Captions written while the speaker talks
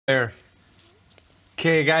there.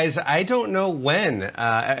 Okay, guys, I don't know when.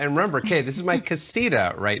 And remember, okay, this is my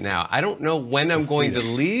casita right now. I don't know when I'm going to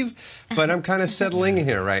leave, but I'm kind of settling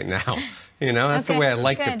here right now. You know, that's the way I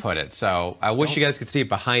like to put it. So I wish you guys could see it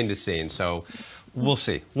behind the scenes. So we'll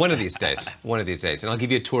see. One of these days. One of these days. And I'll give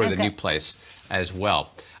you a tour of the new place as well.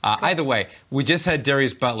 Either way, we just had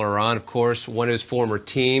Darius Butler on, of course, one of his former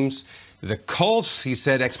teams. The Colts, he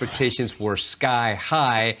said expectations were sky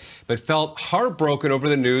high, but felt heartbroken over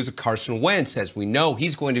the news of Carson Wentz. As we know,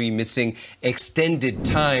 he's going to be missing extended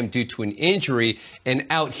time due to an injury. And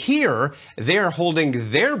out here, they're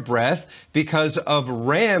holding their breath because of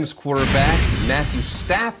Rams quarterback Matthew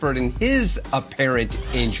Stafford and his apparent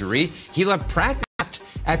injury. He left practice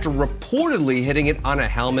after reportedly hitting it on a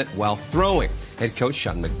helmet while throwing. Head coach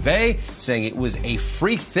Sean McVay saying it was a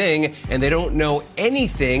freak thing and they don't know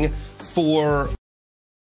anything for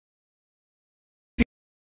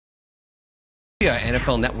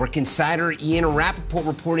NFL Network insider Ian Rappaport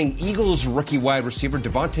reporting Eagles rookie wide receiver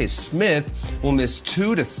Devontae Smith will miss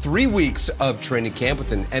 2 to 3 weeks of training camp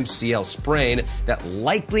with an MCL sprain. That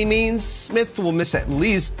likely means Smith will miss at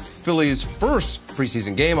least Philly's first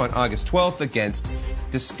preseason game on August 12th against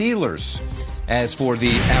the Steelers. As for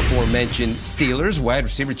the aforementioned Steelers, wide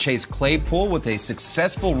receiver Chase Claypool with a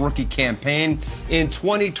successful rookie campaign in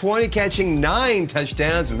 2020, catching 9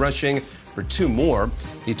 touchdowns and rushing for 2 more.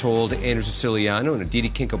 He told Andrew Siciliano and Aditi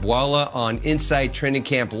Kinkabwala on Inside Training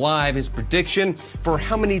Camp Live his prediction for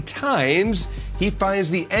how many times he finds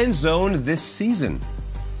the end zone this season.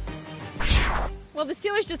 Well, the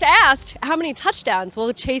Steelers just asked how many touchdowns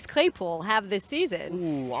will Chase Claypool have this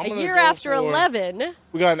season? Ooh, a year after 11.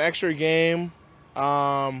 We got an extra game,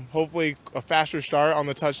 hopefully a faster start on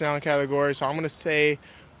the touchdown category, so I'm going to say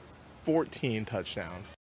 14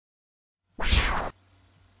 touchdowns.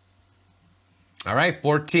 All right,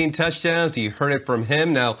 14 touchdowns. You heard it from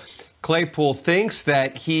him. Now, Claypool thinks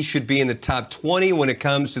that he should be in the top 20 when it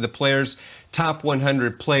comes to the players' top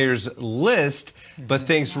 100 players list, but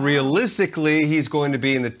thinks realistically he's going to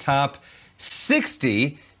be in the top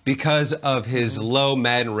 60 because of his low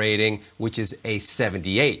Madden rating, which is a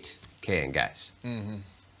 78. Okay, and guys.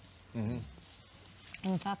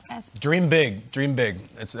 Any thoughts, guys? Dream big. Dream big.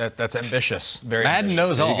 That's ambitious. Very Madden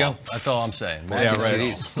ambitious. knows all. That's all I'm saying. Yeah,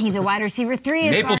 right. He's a wide receiver 3 as far